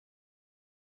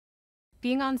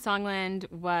Being on Songland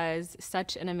was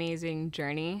such an amazing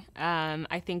journey.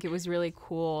 I think it was really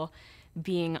cool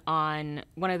being on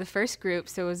one of the first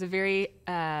groups. So it was a very,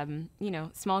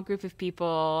 small group of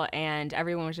people, and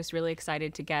everyone was just really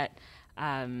excited to get,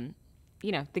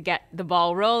 to get the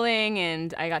ball rolling.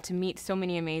 And I got to meet so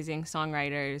many amazing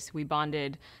songwriters. We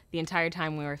bonded the entire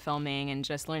time we were filming and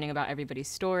just learning about everybody's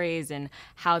stories and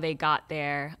how they got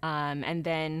there. And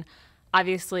then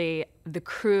obviously the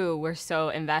crew were so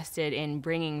invested in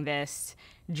bringing this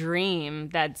dream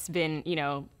that's been,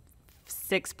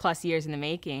 6+ years in the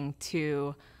making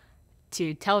to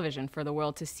television for the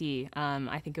world to see.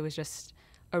 I think it was just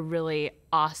a really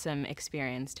awesome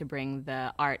experience to bring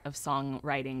the art of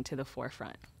songwriting to the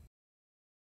forefront.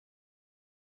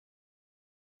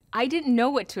 I didn't know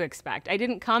what to expect. I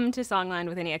didn't come to Songland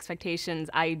with any expectations.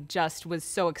 I just was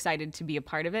so excited to be a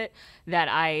part of it that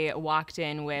I walked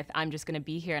in with, I'm just going to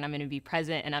be here and I'm going to be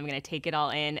present and I'm going to take it all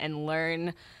in and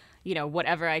learn,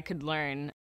 whatever I could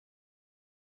learn.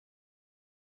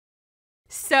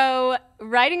 So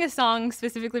writing a song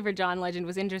specifically for John Legend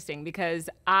was interesting because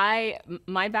my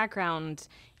background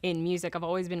in music, I've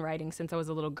always been writing since I was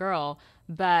a little girl,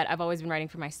 but I've always been writing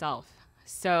for myself.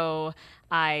 So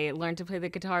I learned to play the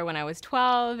guitar when I was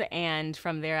 12, and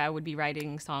from there I would be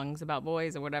writing songs about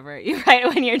boys or whatever you write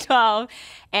when you're 12.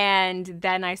 And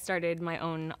then I started my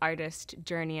own artist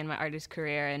journey and my artist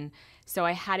career, and so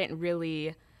I hadn't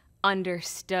really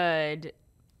understood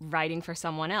writing for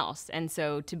someone else. And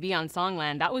so to be on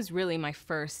Songland, that was really my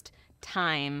first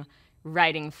time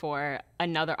writing for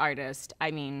another artist. I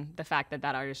mean, the fact that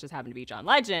that artist just happened to be John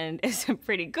Legend is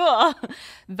pretty cool.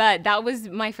 But that was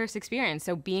my first experience.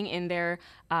 So being in there,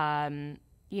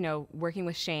 working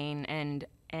with Shane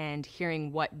and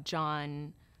hearing what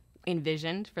John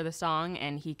envisioned for the song,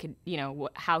 and he could,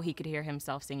 how he could hear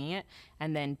himself singing it,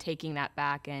 and then taking that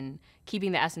back and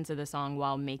keeping the essence of the song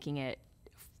while making it,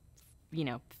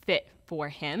 fit for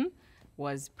him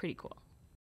was pretty cool.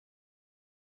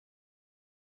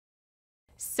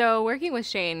 So working with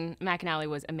Shane McAnally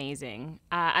was amazing.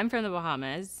 I'm from the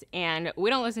Bahamas, and we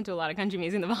don't listen to a lot of country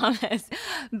music in the Bahamas.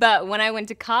 But when I went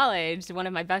to college, one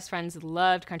of my best friends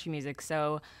loved country music,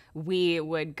 so we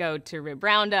would go to rib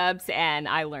roundups, and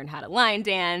I learned how to line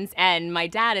dance. And my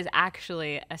dad is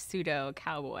actually a pseudo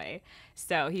cowboy,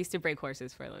 so he used to break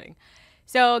horses for a living.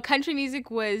 So country music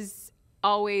was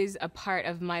always a part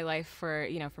of my life for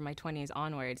my 20s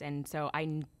onwards, and so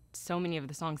so many of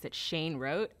the songs that Shane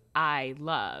wrote, I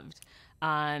loved.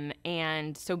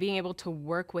 And so being able to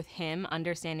work with him,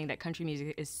 understanding that country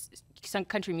music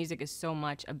is so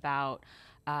much about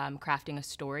crafting a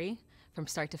story from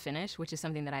start to finish, which is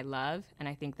something that I love. And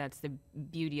I think that's the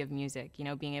beauty of music,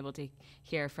 being able to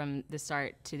hear from the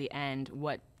start to the end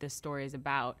what the story is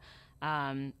about.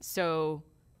 And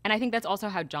I think that's also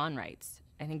how John writes.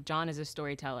 I think John is a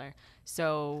storyteller.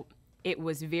 So it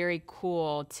was very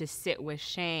cool to sit with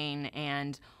Shane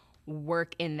and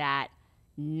work in that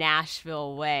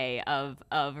Nashville way of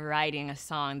writing a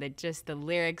song, that just the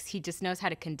lyrics, he just knows how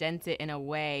to condense it in a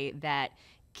way that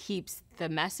keeps the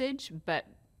message but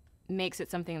makes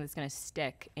it something that's going to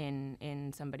stick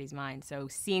in somebody's mind. So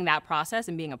seeing that process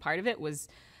and being a part of it was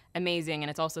amazing, and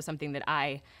it's also something that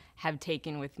I have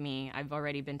taken with me. I've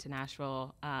already been to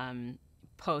Nashville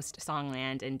post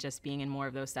Songland, and just being in more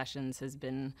of those sessions has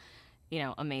been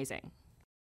amazing.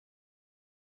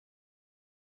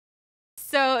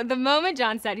 So the moment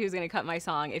John said he was going to cut my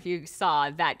song, if you saw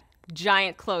that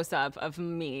giant close-up of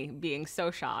me being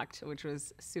so shocked, which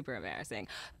was super embarrassing,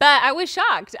 but I was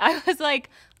shocked. I was like,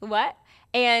 what?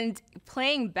 And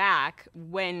playing back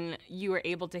when you were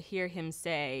able to hear him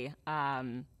say,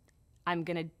 I'm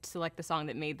going to select the song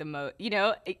that made the most,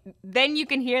 then you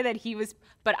can hear that he was,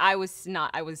 but I was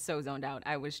not, I was so zoned out.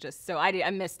 I was just, I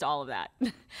missed all of that.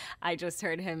 I just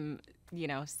heard him,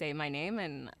 say my name,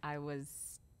 and I was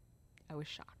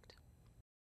shocked.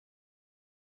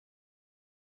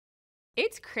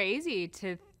 It's crazy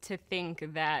to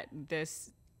think that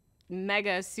this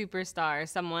mega superstar,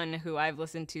 someone who I've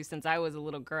listened to since I was a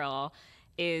little girl,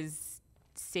 is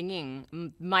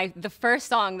singing the first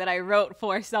song that I wrote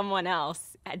for someone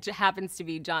else. It happens to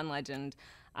be John Legend.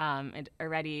 It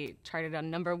already charted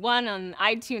on #1 on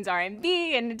iTunes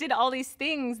R&B, and it did all these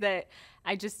things that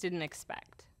I just didn't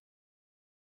expect.